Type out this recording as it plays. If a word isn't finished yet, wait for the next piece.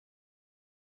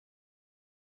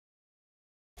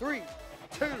3,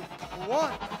 2, 1.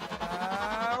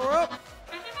 We're up.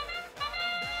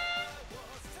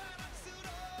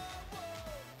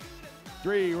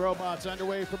 Three robots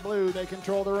underway for blue. They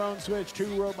control their own switch. Two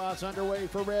robots underway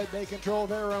for red. They control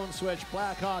their own switch.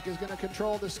 Blackhawk is going to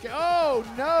control the scale. Oh,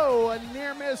 no! A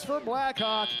near miss for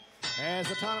Blackhawk.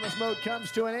 As autonomous mode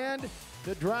comes to an end,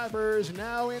 the driver is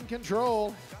now in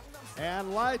control.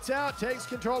 And Lights Out takes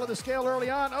control of the scale early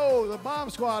on. Oh, the bomb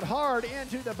squad hard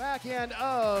into the back end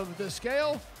of the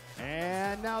scale.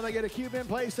 And now they get a cube in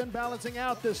place and balancing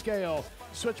out the scale.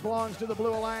 Switch belongs to the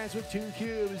Blue Alliance with 2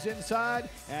 cubes inside,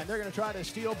 and they're going to try to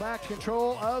steal back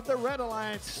control of the Red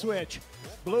Alliance switch.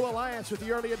 Blue Alliance with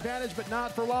the early advantage, but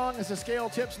not for long as the scale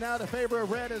tips now to favor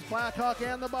of red as Blackhawk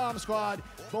and the Bomb Squad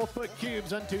both put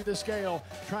cubes onto the scale.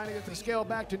 Trying to get the scale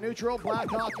back to neutral.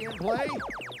 Blackhawk in play.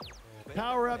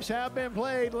 Power-ups have been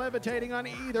played, levitating on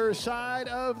either side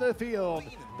of the field.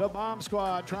 The Bomb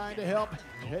Squad trying to help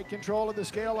take control of the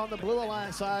scale on the Blue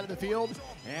Alliance side of the field,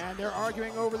 and they're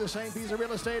arguing over the same piece of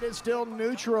real estate. It's still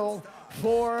neutral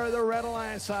for the Red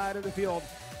Alliance side of the field.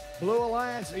 Blue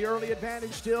Alliance, the early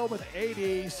advantage still with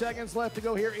 80 seconds left to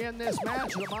go here in this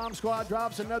match. The Bomb Squad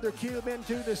drops another cube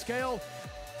into the scale.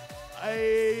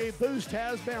 A force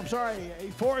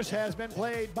has been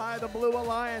played by the Blue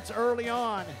Alliance early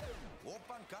on.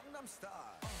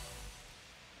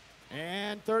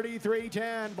 And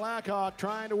 33-10, Blackhawk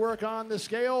trying to work on the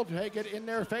scale, take it in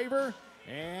their favor,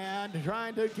 and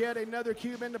trying to get another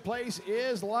cube into place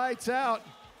is Lights Out.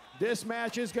 This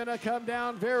match is going to come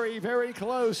down very, very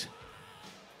close.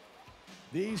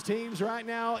 These teams right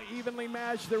now evenly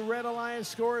matched. The Red Alliance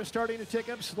score is starting to tick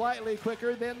up slightly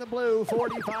quicker than the blue.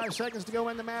 45 seconds to go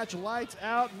in the match. Lights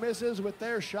Out misses with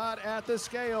their shot at the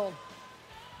scale.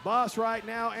 Boss right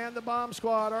now and the Bomb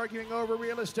Squad arguing over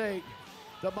real estate.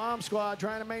 The Bomb Squad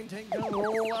trying to maintain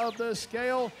control of the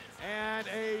scale, and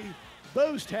a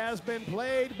boost has been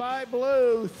played by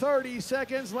blue. 30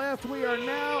 seconds left. We are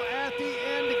now at the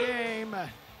end game.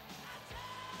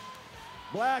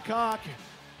 Blackhawk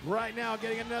right now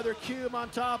getting another cube on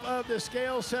top of the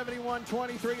scale.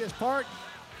 71-23 is part.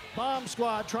 Bomb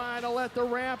Squad trying to let the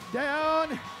ramp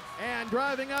down and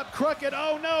driving up crooked.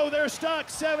 Oh no, they're stuck.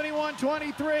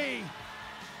 71-23.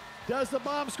 Does the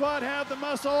Bomb Squad have the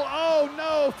muscle? Oh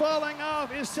no, falling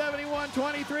off is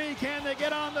 71-23. Can they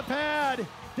get on the pad?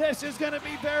 This is going to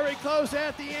be very close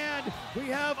at the end. We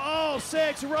have all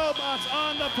 6 robots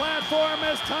on the platform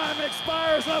as time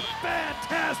expires. A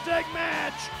fantastic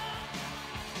match.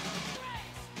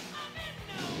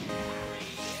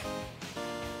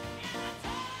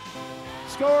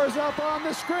 Scores up on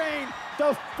the screen.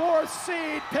 The 4th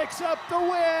seed picks up the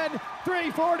win,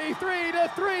 343 to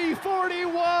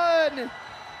 341.